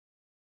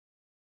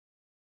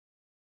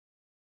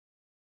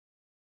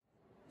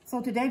So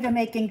today we're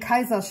making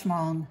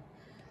Kaiserschmarrn.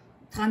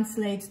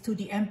 Translates to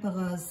the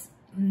emperor's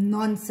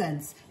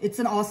nonsense. It's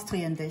an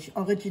Austrian dish,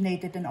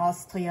 originated in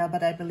Austria,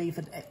 but I believe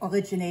it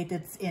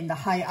originated in the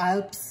high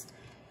Alps,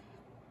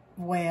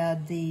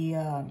 where the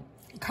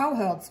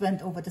cowherds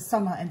went over the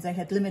summer and they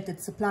had limited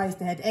supplies.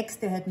 They had eggs,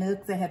 they had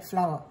milk, they had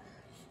flour.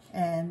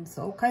 And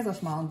so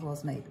Kaiserschmarrn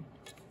was made.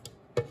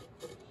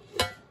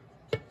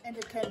 And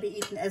it can be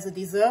eaten as a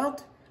dessert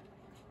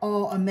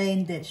or a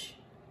main dish.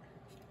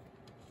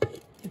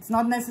 It's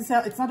not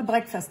necessary, it's not a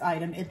breakfast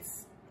item,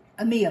 it's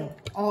a meal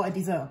or a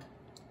dessert.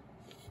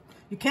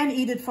 You can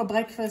eat it for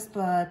breakfast,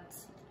 but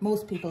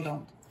most people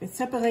don't. We're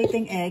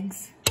separating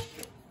eggs.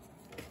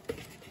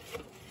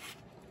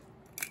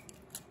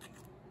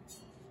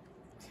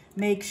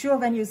 Make sure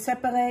when you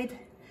separate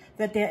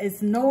that there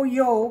is no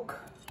yolk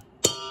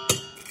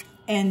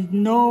and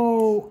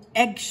no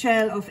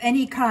eggshell of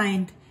any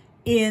kind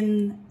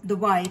in the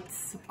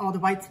whites, or the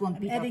whites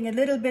won't be. Adding a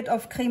little bit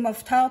of cream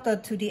of tartar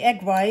to the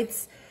egg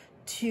whites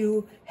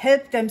to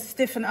help them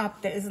stiffen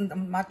up. There isn't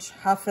much,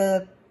 half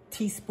a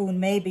teaspoon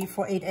maybe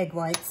for 8 egg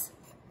whites.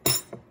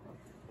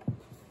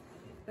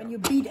 When you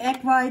beat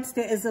egg whites,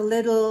 there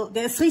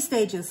are 3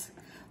 stages.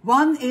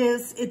 One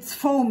is it's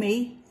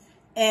foamy,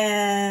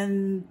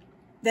 and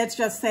let's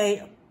just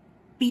say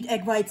beat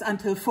egg whites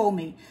until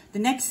foamy. The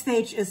next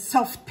stage is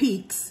soft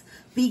peaks.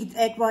 Beat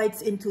egg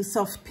whites into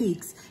soft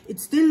peaks.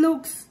 It still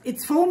looks,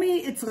 it's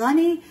foamy, it's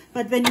runny,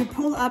 but when you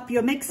pull up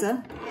your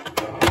mixer,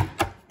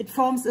 it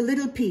forms a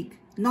little peak.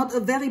 Not a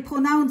very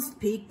pronounced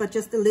peak, but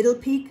just a little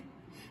peak.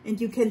 And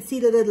you can see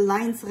the little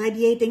lines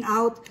radiating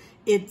out.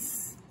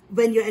 It's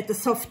when you're at the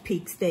soft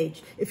peak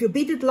stage. If you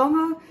beat it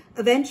longer,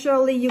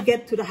 eventually you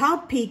get to the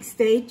hard peak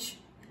stage,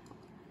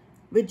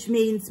 which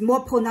means more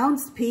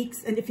pronounced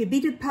peaks. And if you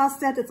beat it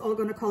past that, it's all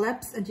going to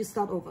collapse and you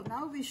start over.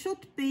 Now we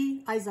should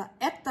be either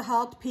at the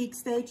hard peak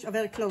stage or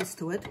very close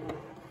to it.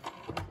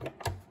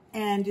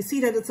 And you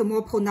see that it's a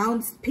more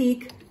pronounced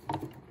peak.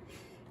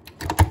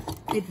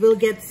 It will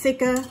get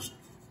thicker.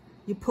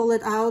 You pull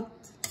it out.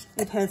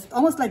 It has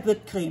almost like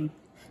whipped cream.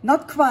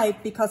 Not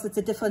quite, because it's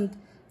a different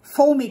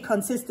foamy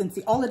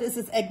consistency. All it is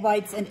egg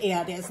whites and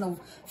air. There's no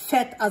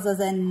fat other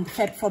than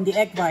fat from the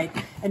egg white.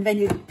 And when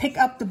you pick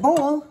up the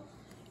bowl,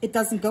 it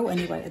doesn't go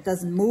anywhere. It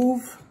doesn't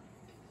move.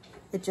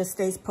 It just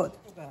stays put.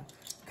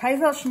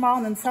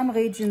 Kaiserschmarrn in some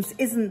regions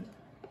isn't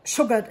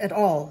sugared at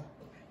all.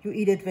 You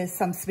eat it with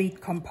some sweet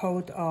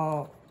compote,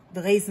 or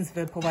the raisins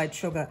will provide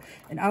sugar.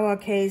 In our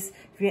case,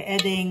 we're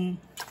adding,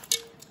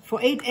 for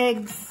 8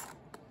 eggs,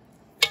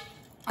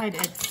 I'd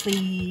add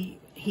 3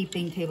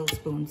 heaping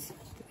tablespoons.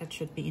 That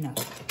should be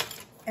enough.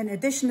 An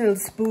additional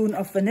spoon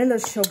of vanilla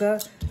sugar,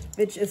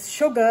 which is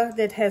sugar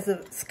that has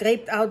a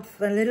scraped out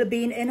vanilla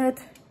bean in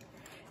it,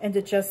 and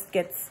it just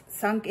gets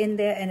sunk in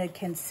there and it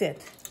can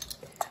sit.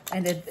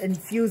 And it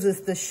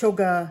infuses the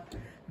sugar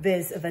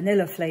with a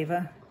vanilla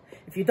flavor.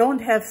 If you don't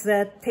have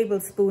that,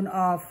 tablespoon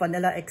of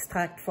vanilla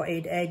extract for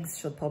 8 eggs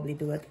should probably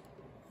do it.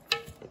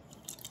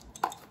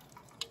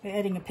 We're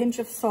adding a pinch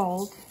of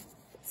salt.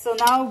 So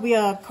now we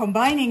are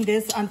combining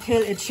this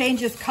until it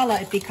changes color.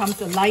 It becomes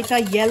a lighter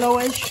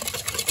yellowish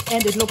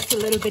and it looks a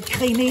little bit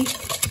creamy. 2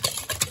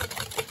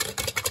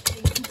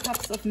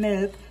 cups of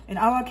milk. In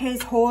our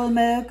case, whole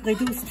milk,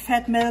 reduced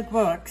fat milk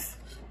works.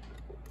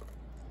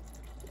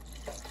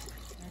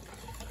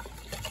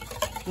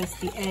 With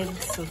the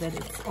eggs so that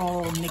it's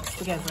all mixed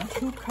together.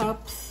 2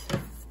 cups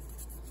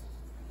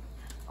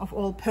of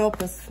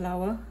all-purpose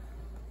flour.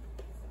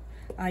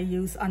 I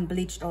use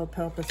unbleached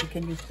all-purpose. You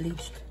can use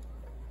bleached.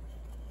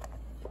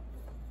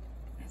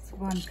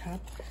 1 cup,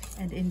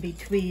 and in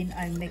between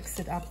I mix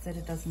it up that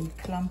it doesn't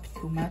clump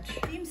too much. If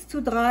it seems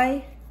too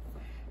dry,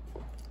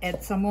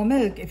 add some more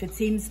milk. If it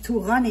seems too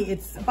runny,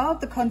 it's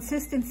about the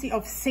consistency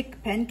of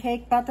thick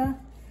pancake batter,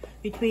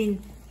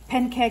 between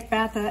pancake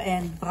batter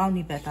and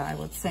brownie batter, I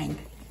would think.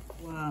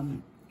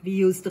 We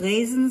used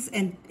raisins,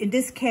 and in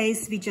this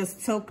case we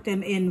just soak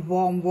them in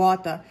warm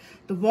water.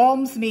 The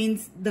warms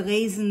means the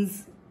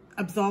raisins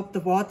absorb the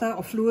water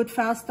or fluid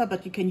faster,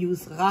 but you can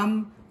use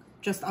rum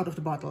just out of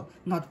the bottle,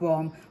 not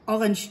warm.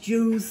 Orange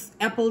juice,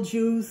 apple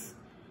juice.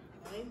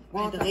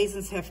 While the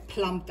raisins have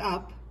plumped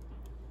up,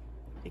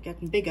 they're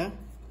getting bigger.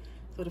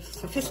 So the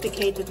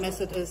sophisticated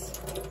method is,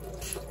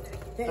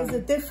 there is a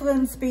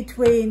difference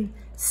between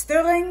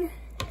stirring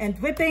and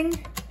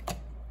whipping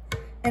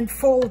and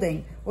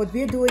folding. What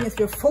we're doing is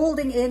we're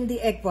folding in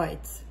the egg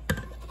whites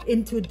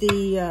into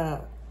the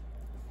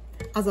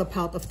other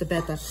part of the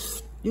batter.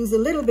 Use a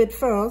little bit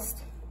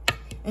first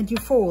and you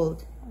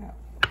fold.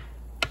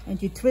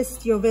 And you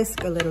twist your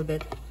whisk a little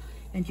bit,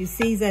 and you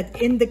see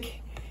that in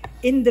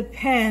the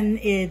pan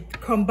it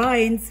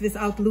combines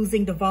without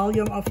losing the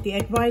volume of the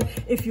egg white.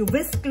 If you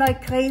whisk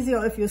like crazy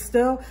or if you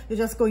stir, you're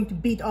just going to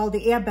beat all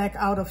the air back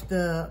out of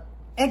the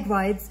egg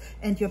whites,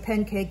 and your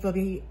pancake will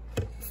be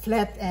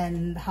flat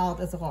and hard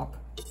as a rock.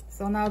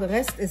 So now the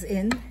rest is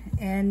in,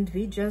 and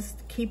we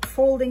just keep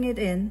folding it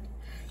in.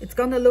 It's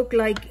gonna look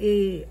like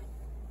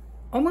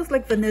almost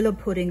like vanilla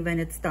pudding when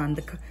it's done.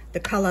 The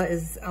color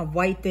is a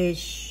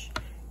whitish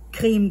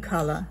cream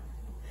color.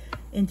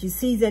 and you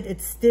see that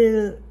it's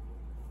still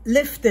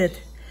lifted.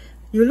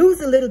 You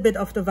lose a little bit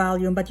of the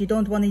volume, but you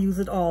don't want to use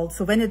it all.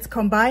 So when it's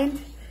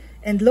combined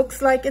and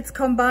looks like it's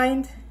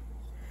combined,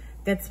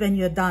 that's when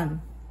you're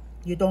done.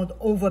 You don't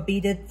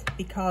overbeat it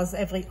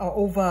or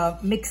over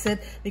mix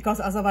it, because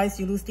otherwise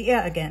you lose the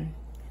air again.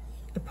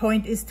 The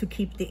point is to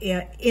keep the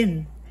air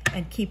in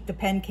and keep the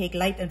pancake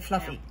light and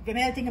fluffy. We're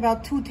melting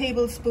about 2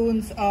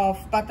 tablespoons of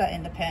butter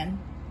in the pan.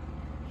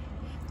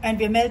 And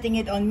we're melting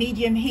it on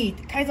medium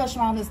heat.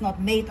 Kaiserschmarrn is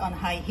not made on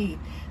high heat.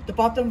 The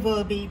bottom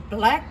will be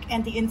black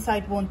and the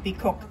inside won't be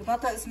cooked. The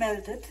butter is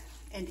melted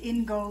and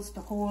in goes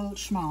the whole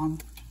schmarrn.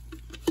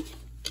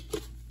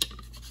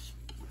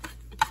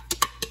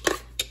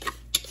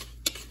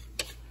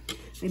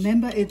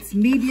 Remember, it's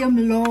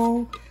medium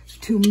low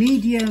to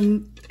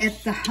medium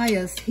at the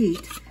highest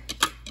heat.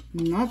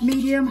 Not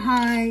medium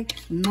high,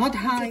 not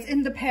high. It's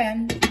in the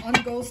pan, on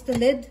goes the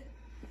lid,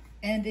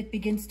 and it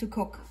begins to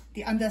cook.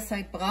 The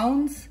underside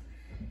browns,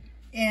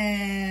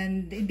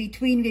 and in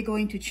between we're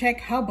going to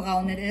check how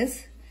brown it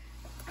is.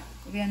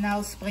 We are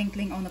now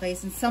sprinkling on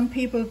raisins. Some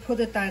people put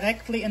it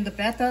directly in the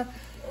batter.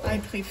 I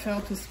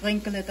prefer to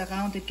sprinkle it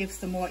around. It gives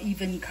the more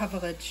even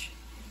coverage.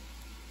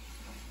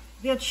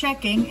 We are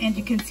checking, and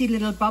you can see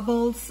little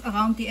bubbles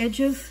around the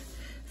edges.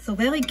 So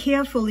very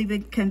carefully we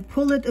can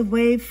pull it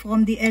away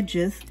from the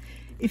edges.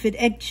 If it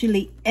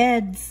actually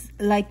adds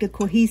like a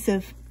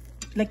cohesive,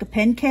 like a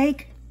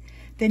pancake,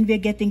 then we're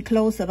getting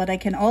closer. But I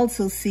can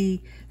also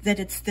see that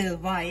it's still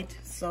white,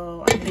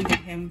 so I'm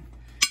leaving him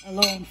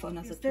alone for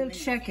another 2 minutes.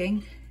 Still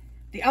checking.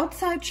 The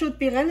outside should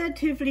be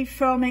relatively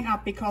firming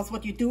up, because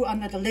what you do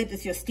under the lid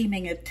is you're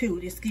steaming it too.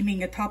 You're steaming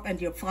the top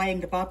and you're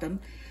frying the bottom.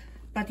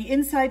 But the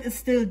inside is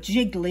still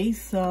jiggly,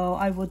 so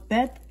I would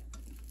bet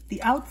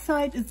the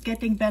outside is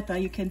getting better.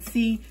 You can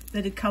see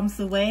that it comes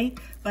away,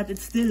 but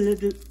it's still a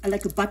little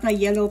like a butter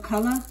yellow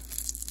color.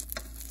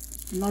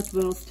 Not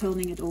worth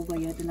turning it over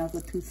yet,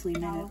 another 2-3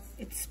 minutes.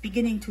 It's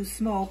beginning to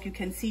smoke. You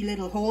can see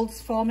little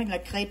holes forming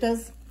like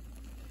craters.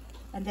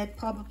 And that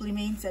probably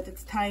means that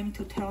it's time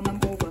to turn them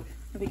over.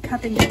 We're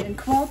cutting them in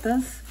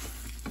quarters,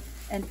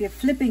 and we're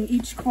flipping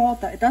each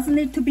quarter. It doesn't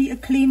need to be a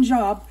clean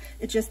job.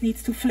 It just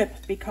needs to flip,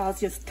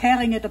 because you're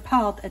tearing it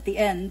apart at the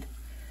end.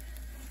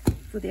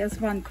 So there's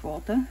 1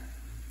 quarter.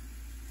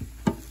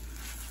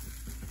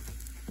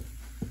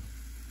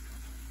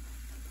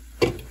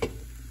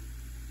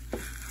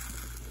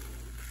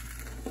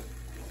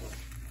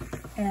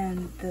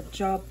 And the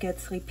job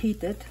gets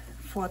repeated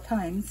 4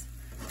 times.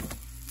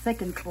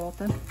 2nd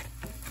quarter.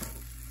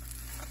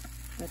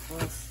 That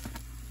was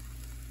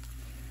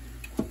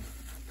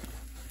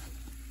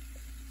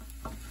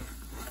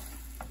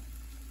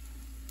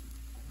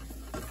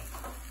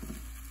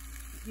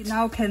you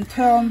now can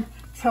turn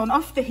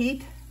off the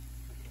heat,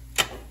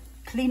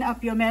 clean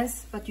up your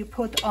mess, but you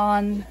put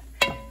on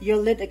your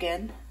lid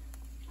again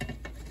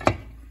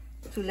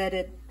to let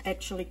it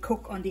actually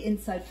cook on the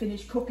inside,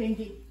 finish cooking.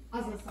 The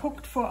other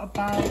cooked for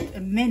about a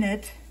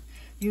minute,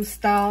 you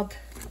start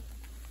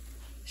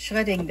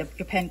shredding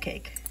your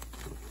pancake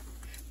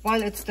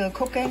while it's still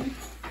cooking,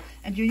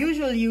 and you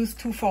usually use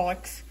 2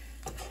 forks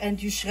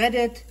and you shred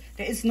it.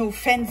 There is no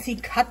fancy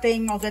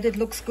cutting or that it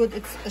looks good.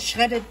 It's a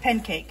shredded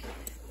pancake.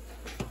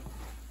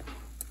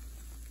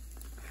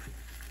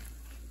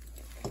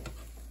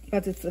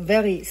 But it's a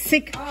very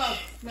thick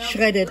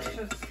shredded,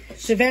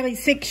 it's a very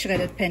thick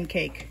shredded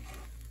pancake.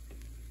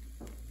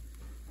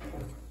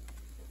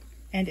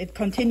 And it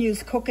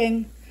continues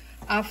cooking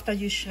after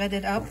you shred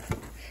it up.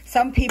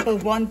 Some people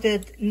want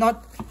it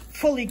not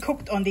fully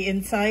cooked on the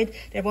inside.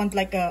 They want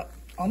like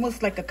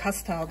almost like a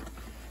custard.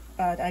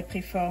 But I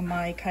prefer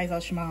my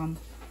Kaiserschmarrn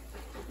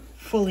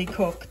fully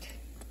cooked.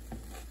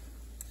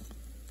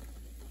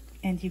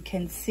 And you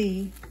can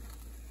see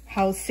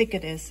how thick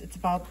it is. It's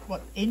about,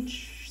 what,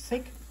 inch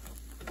thick?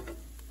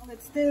 While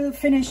it's still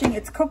finishing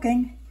its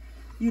cooking,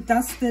 you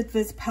dust it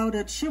with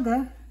powdered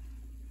sugar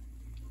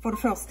for the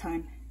first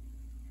time.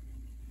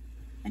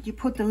 And you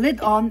put the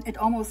lid on. It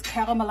almost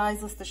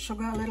caramelizes the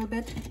sugar a little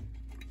bit.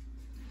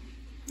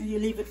 And you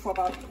leave it for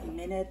about a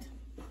minute.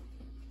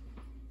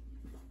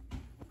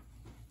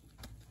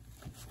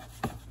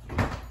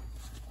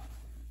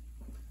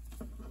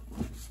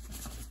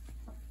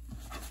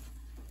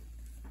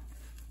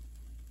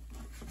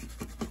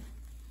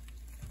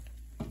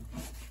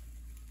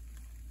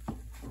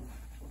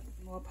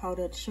 More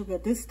powdered sugar.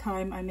 This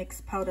time I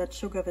mix powdered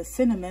sugar with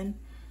cinnamon,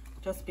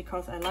 just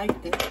because I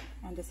liked it.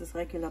 And this is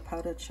regular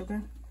powdered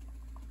sugar.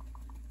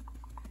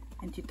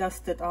 And you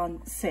dust it on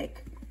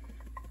thick.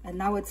 And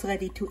now it's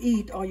ready to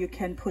eat, or you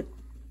can put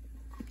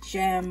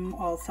jam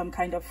or some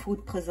kind of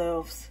fruit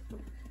preserves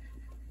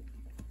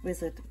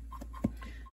with it.